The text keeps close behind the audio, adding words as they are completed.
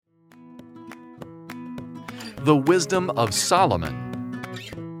The wisdom of Solomon.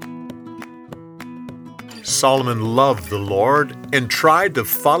 Solomon loved the Lord and tried to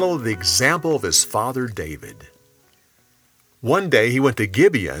follow the example of his father David. One day he went to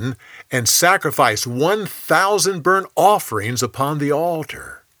Gibeon and sacrificed 1,000 burnt offerings upon the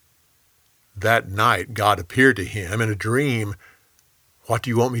altar. That night God appeared to him in a dream. "What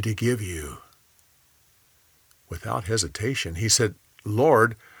do you want me to give you?" Without hesitation, he said,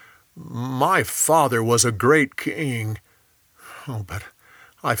 "Lord, my father was a great king. But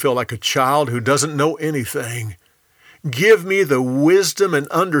I feel like a child who doesn't know anything. Give me the wisdom and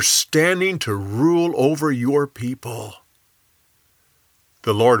understanding to rule over your people."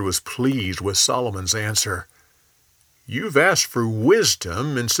 The Lord was pleased with Solomon's answer. "You've asked for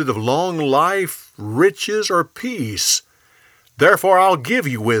wisdom instead of long life, riches, or peace. Therefore I'll give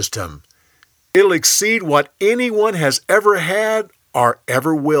you wisdom. It'll exceed what anyone has ever had or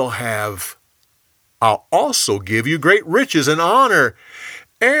ever will have. I'll also give you great riches and honor,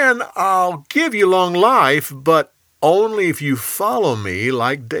 and I'll give you long life, but only if you follow me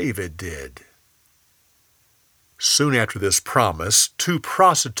like David did." Soon after this promise, 2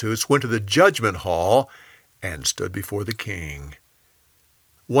 prostitutes went to the judgment hall and stood before the king.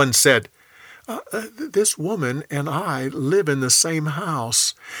 One said, "This woman and I live in the same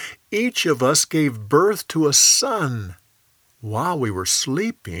house. Each of us gave birth to a son. While we were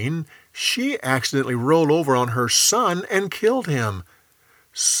sleeping, she accidentally rolled over on her son and killed him.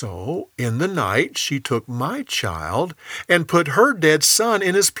 So, in the night, she took my child and put her dead son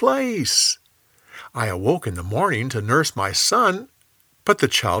in his place. I awoke in the morning to nurse my son, but the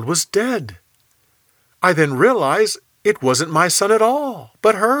child was dead. I then realized it wasn't my son at all,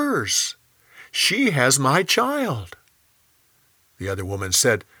 but hers. She has my child." The other woman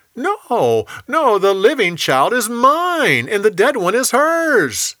said, No, the living child is mine, and the dead one is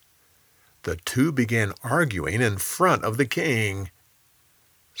hers." The 2 began arguing in front of the king.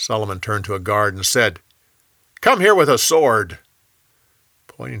 Solomon turned to a guard and said, "Come here with a sword."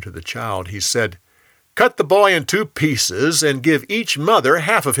 Pointing to the child, he said, "Cut the boy in 2 pieces and give each mother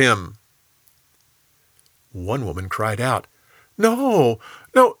half of him." One woman cried out, No,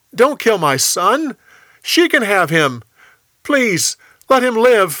 don't kill my son. She can have him. Please, let him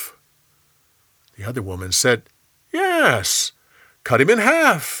live." The other woman said, "Yes, cut him in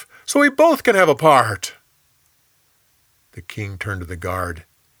half, so we both can have a part." The king turned to the guard.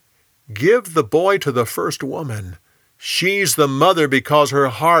 "Give the boy to the first woman. She's the mother because her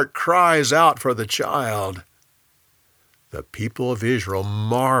heart cries out for the child." The people of Israel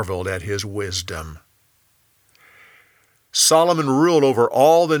marveled at his wisdom. Solomon ruled over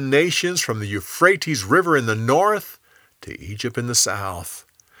all the nations from the Euphrates River in the north to Egypt in the south.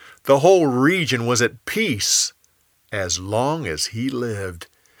 The whole region was at peace as long as he lived.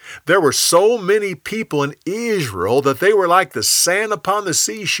 There were so many people in Israel that they were like the sand upon the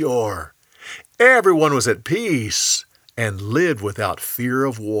seashore. Everyone was at peace and lived without fear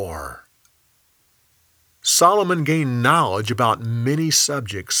of war. Solomon gained knowledge about many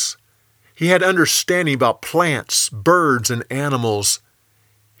subjects. He had understanding about plants, birds, and animals.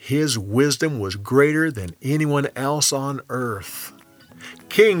 His wisdom was greater than anyone else on earth.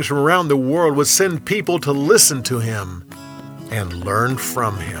 Kings from around the world would send people to listen to him and learn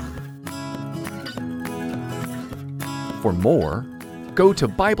from him. For more, go to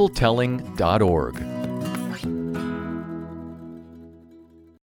BibleTelling.org.